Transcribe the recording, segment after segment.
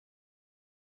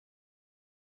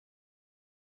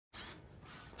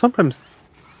Sometimes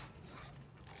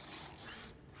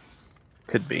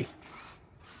could be.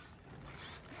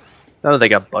 Oh, they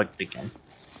got bugged again.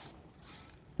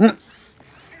 In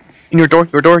your door,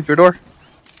 your door, your door.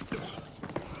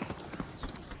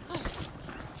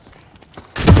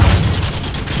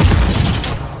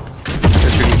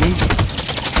 They're shooting me.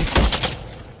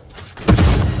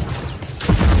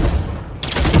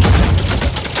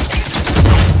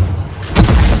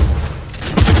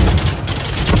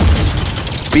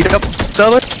 Beat up the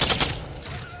other.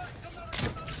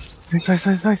 Nice, nice,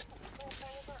 nice, nice.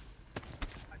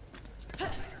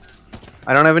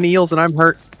 I don't have any heals and I'm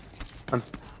hurt.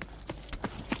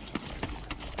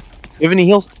 You have any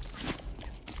heals?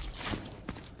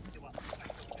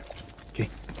 Okay.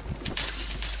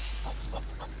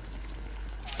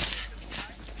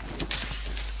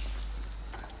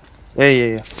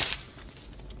 Yeah.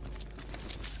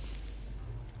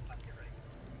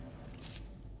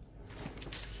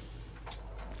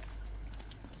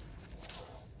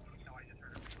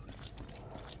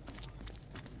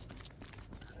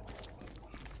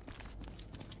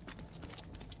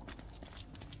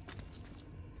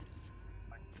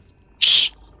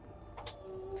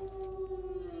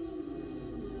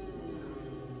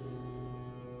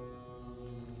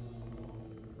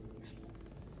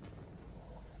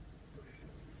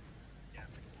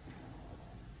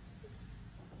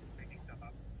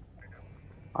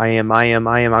 I am.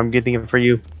 I'm getting it for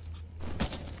you.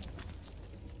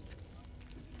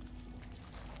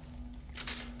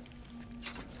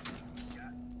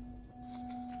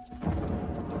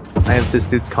 I have this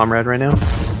dude's Komrad right now.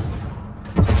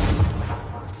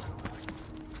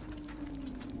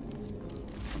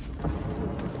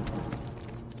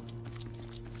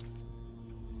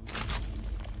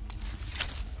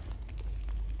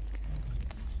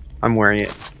 I'm wearing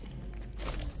it.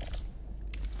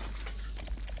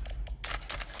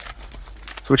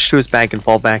 Switch to his back and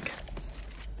fall back.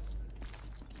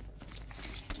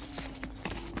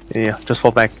 Yeah, just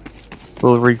fall back.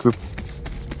 We'll regroup.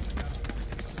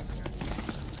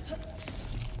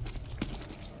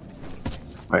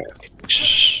 Alright, okay.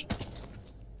 Shh.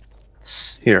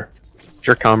 Here. It's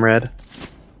your Komrad.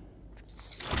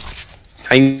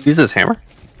 Can I use this hammer?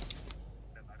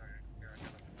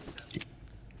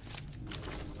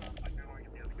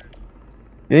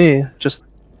 Yeah, just...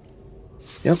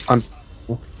 Yep, I'm...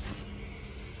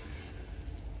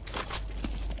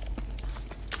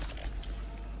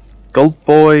 Gold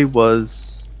Boy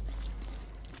was...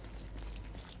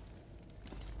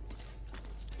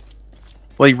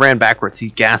 Well, he ran backwards. He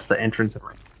gassed the entrance.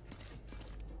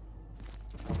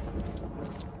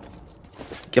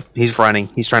 Yep, he's running.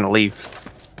 He's trying to leave.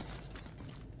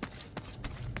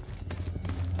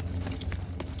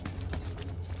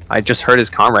 I just heard his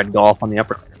Komrad go off on the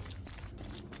upper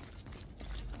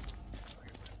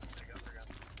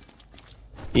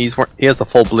layer. He has a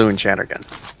full blue enchanter gun.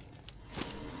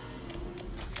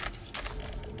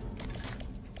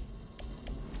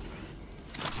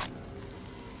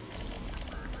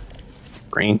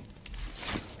 Green.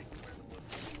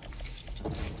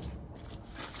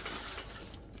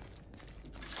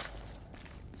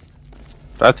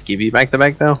 Do I have to give you back the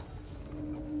bag though?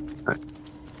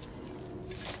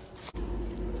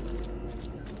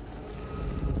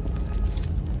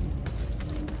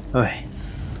 Okay.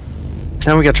 So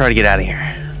now we gotta try to get out of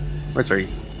here. Where's are you?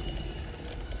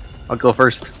 I'll go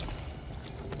first.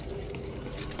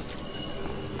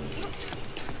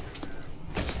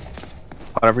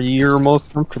 Whatever you're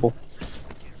most comfortable.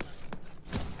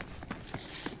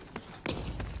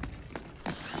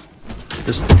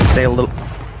 Just stay a little.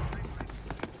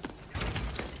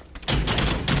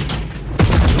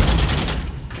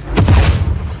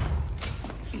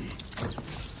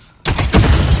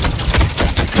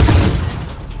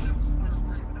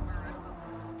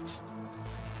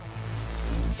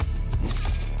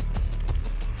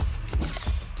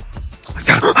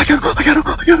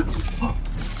 I got him!